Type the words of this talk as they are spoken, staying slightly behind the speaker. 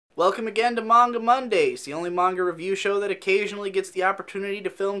Welcome again to Manga Mondays, the only manga review show that occasionally gets the opportunity to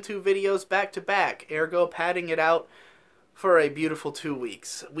film two videos back to back, ergo padding it out for a beautiful 2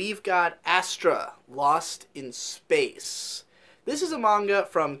 weeks. We've got Astra, Lost in Space. This is a manga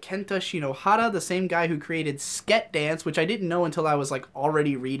from Kenta Shinohara, the same guy who created Sket Dance, which I didn't know until I was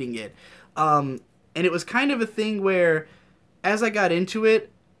already reading it. And it was kind of a thing where, as I got into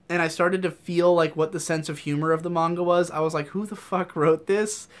it, and I started to feel what the sense of humor of the manga was, I was like, who the fuck wrote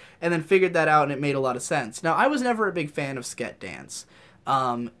this? And then figured that out, and it made a lot of sense. Now, I was never a big fan of Sket Dance.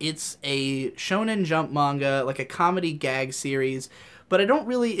 It's a Shonen Jump manga, a comedy gag series, but I don't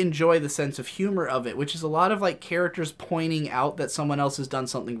really enjoy the sense of humor of it, which is a lot of characters pointing out that someone else has done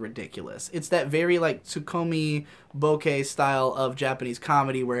something ridiculous. It's that very Tsukomi bokeh style of Japanese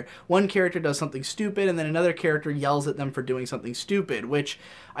comedy where one character does something stupid and then another character yells at them for doing something stupid, which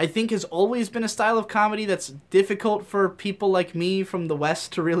I think has always been a style of comedy that's difficult for people like me from the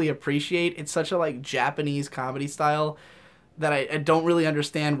West to really appreciate. It's such a Japanese comedy style that I don't really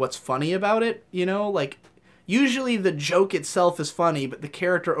understand what's funny about it, you know? Usually the joke itself is funny, but the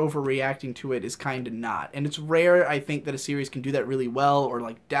character overreacting to it is kind of not. And it's rare, I think, that a series can do that really well or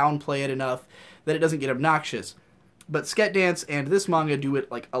downplay it enough that it doesn't get obnoxious. But Sket Dance and this manga do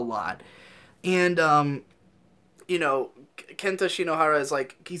it a lot. And you know, Kenta Shinohara is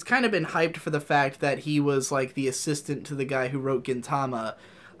he's kind of been hyped for the fact that he was the assistant to the guy who wrote Gintama.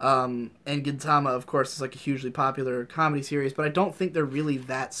 And Gintama, of course, is a hugely popular comedy series, but I don't think they're really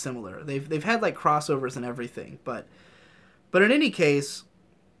that similar. They've had crossovers and everything, but in any case,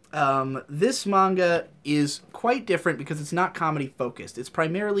 this manga is quite different because it's not comedy focused. It's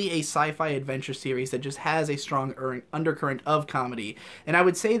primarily a sci-fi adventure series that just has a strong undercurrent of comedy, and I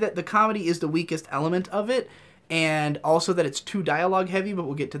would say that the comedy is the weakest element of it, and also that it's too dialogue heavy, but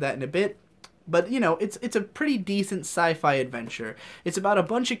we'll get to that in a bit. But, you know, it's a pretty decent sci-fi adventure. It's about a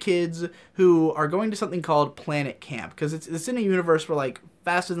bunch of kids who are going to something called Planet Camp, because it's in a universe where,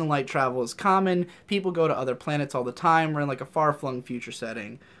 faster-than-light travel is common. People go to other planets all the time. We're in, a far-flung future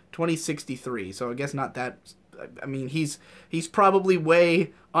setting. 2063, so I guess not that... I mean, he's probably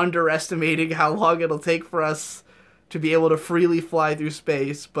way underestimating how long it'll take for us to be able to freely fly through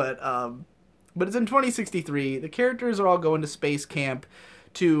space, but it's in 2063. The characters are all going to space camp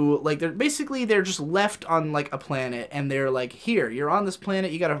to they're just left on a planet, and they're here, you're on this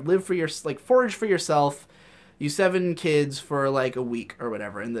planet, you gotta live for your forage for yourself, you 7 kids for a week or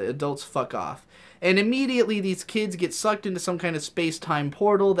whatever, and the adults fuck off. And immediately these kids get sucked into some kind of space-time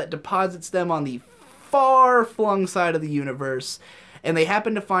portal that deposits them on the far-flung side of the universe, and they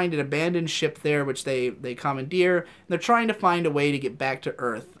happen to find an abandoned ship there, which they commandeer, and they're trying to find a way to get back to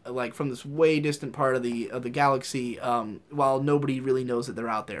Earth, from this way distant part of the galaxy, while nobody really knows that they're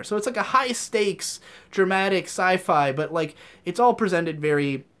out there. So it's a high-stakes, dramatic sci-fi, but it's all presented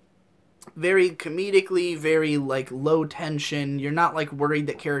very, very comedically, very low tension. You're not worried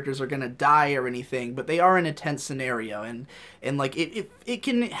that characters are gonna die or anything, but they are in a tense scenario, and it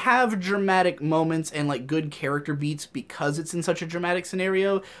can have dramatic moments and good character beats because it's in such a dramatic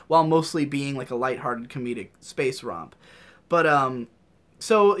scenario, while mostly being a lighthearted comedic space romp. But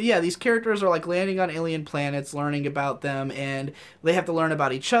so, yeah, these characters are, landing on alien planets, learning about them, and they have to learn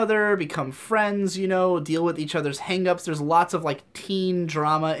about each other, become friends, you know, deal with each other's hang-ups. There's lots of, teen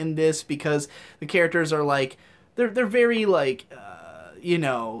drama in this because the characters are, they're very, you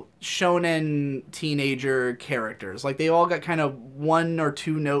know, shonen teenager characters. They all got kind of 1 or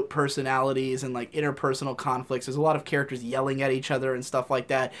 2 note personalities and, interpersonal conflicts. There's a lot of characters yelling at each other and stuff like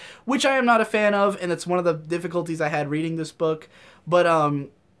that, which I am not a fan of, and it's one of the difficulties I had reading this book. But,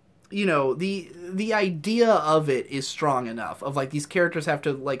 you know, the idea of it is strong enough, of, these characters have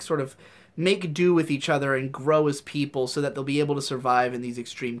to, sort of make do with each other and grow as people so that they'll be able to survive in these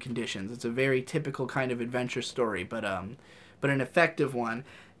extreme conditions. It's a very typical kind of adventure story, but an effective one.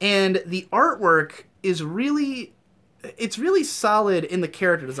 And the artwork is really... it's really solid in the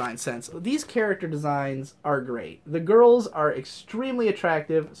character design sense. These character designs are great. The girls are extremely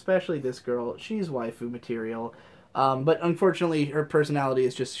attractive, especially this girl. She's waifu material. But unfortunately, her personality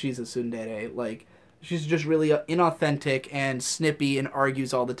is just, she's a tsundere. She's just really inauthentic and snippy and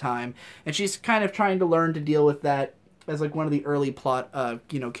argues all the time. And she's kind of trying to learn to deal with that as, one of the early plot,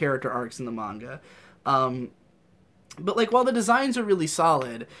 you know, character arcs in the manga. But, while the designs are really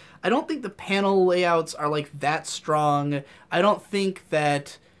solid, I don't think the panel layouts are, that strong. I don't think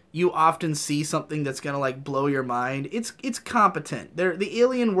that you often see something that's gonna, blow your mind. It's competent. The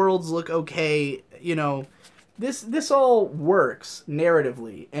alien worlds look okay, you know... This all works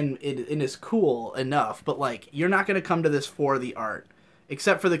narratively, and it is cool enough, but, you're not going to come to this for the art,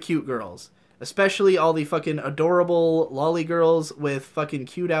 except for the cute girls. Especially all the fucking adorable lolly girls with fucking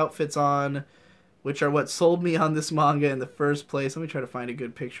cute outfits on, which are what sold me on this manga in the first place. Let me try to find a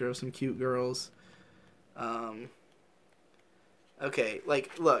good picture of some cute girls. Okay,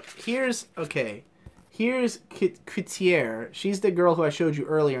 like, look, here's Coutier. She's the girl who I showed you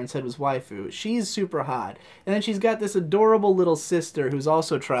earlier and said was waifu. She's super hot. And then she's got this adorable little sister who's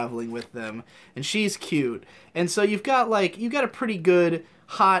also traveling with them, and she's cute. And so you've got a pretty good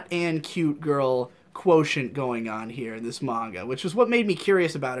hot and cute girl quotient going on here in this manga, which is what made me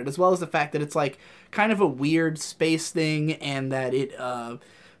curious about it, as well as the fact that it's like kind of a weird space thing, and that it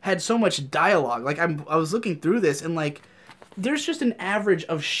had so much dialogue. Like I was looking through this, and like there's just an average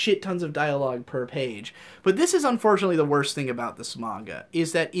of shit tons of dialogue per page. But this is unfortunately the worst thing about this manga,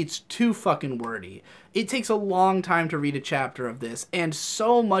 is that it's too fucking wordy. It takes a long time to read a chapter of this, and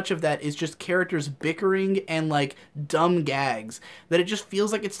so much of that is just characters bickering and like dumb gags that it just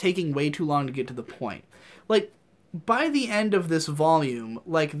feels like it's taking way too long to get to the point. Like, by the end of this volume,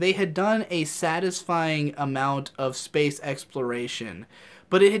 like, they had done a satisfying amount of space exploration,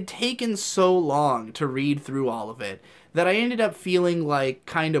 but it had taken so long to read through all of it that I ended up feeling like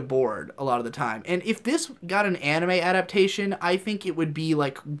kind of bored a lot of the time. And if this got an anime adaptation, I think it would be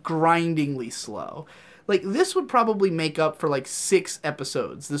like grindingly slow. Like, this would probably make up for like 6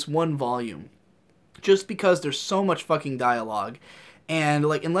 episodes, this one volume, just because there's so much fucking dialogue. And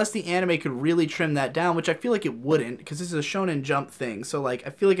like, unless the anime could really trim that down, which I feel like it wouldn't, because this is a Shonen Jump thing. So like, I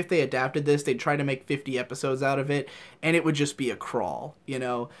feel like if they adapted this, they'd try to make 50 episodes out of it, and it would just be a crawl, you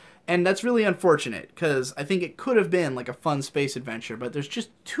know? And that's really unfortunate, because I think it could have been like a fun space adventure, but there's just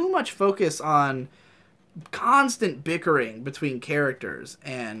too much focus on constant bickering between characters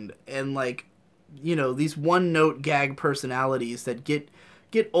and like, you know, these one-note gag personalities that get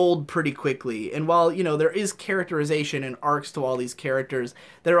old pretty quickly. And while, you know, there is characterization and arcs to all these characters,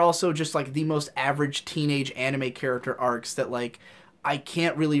 they're also just like the most average teenage anime character arcs that like I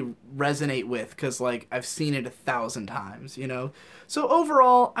can't really resonate with, because like I've seen it 1,000 times, you know? So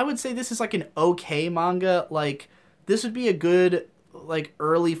overall, I would say this is like an okay manga. Like, this would be a good like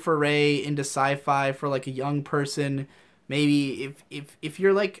early foray into sci-fi for like a young person. Maybe if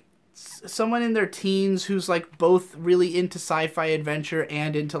you're like someone in their teens who's like both really into sci-fi adventure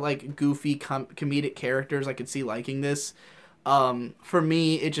and into like goofy comedic characters, I could see liking this. For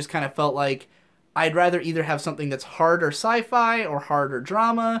me, it just kind of felt like I'd rather either have something that's harder sci-fi or harder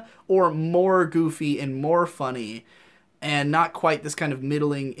drama, or more goofy and more funny, and not quite this kind of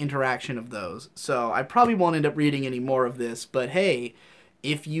middling interaction of those. So I probably won't end up reading any more of this, but hey,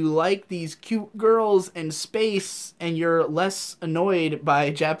 if you like these cute girls and space, and you're less annoyed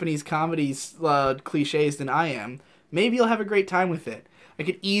by Japanese comedies cliches than I am, maybe you'll have a great time with it. I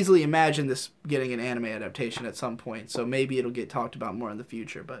could easily imagine this getting an anime adaptation at some point, so maybe it'll get talked about more in the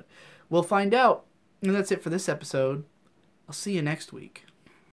future, but we'll find out. And that's it for this episode. I'll see you next week.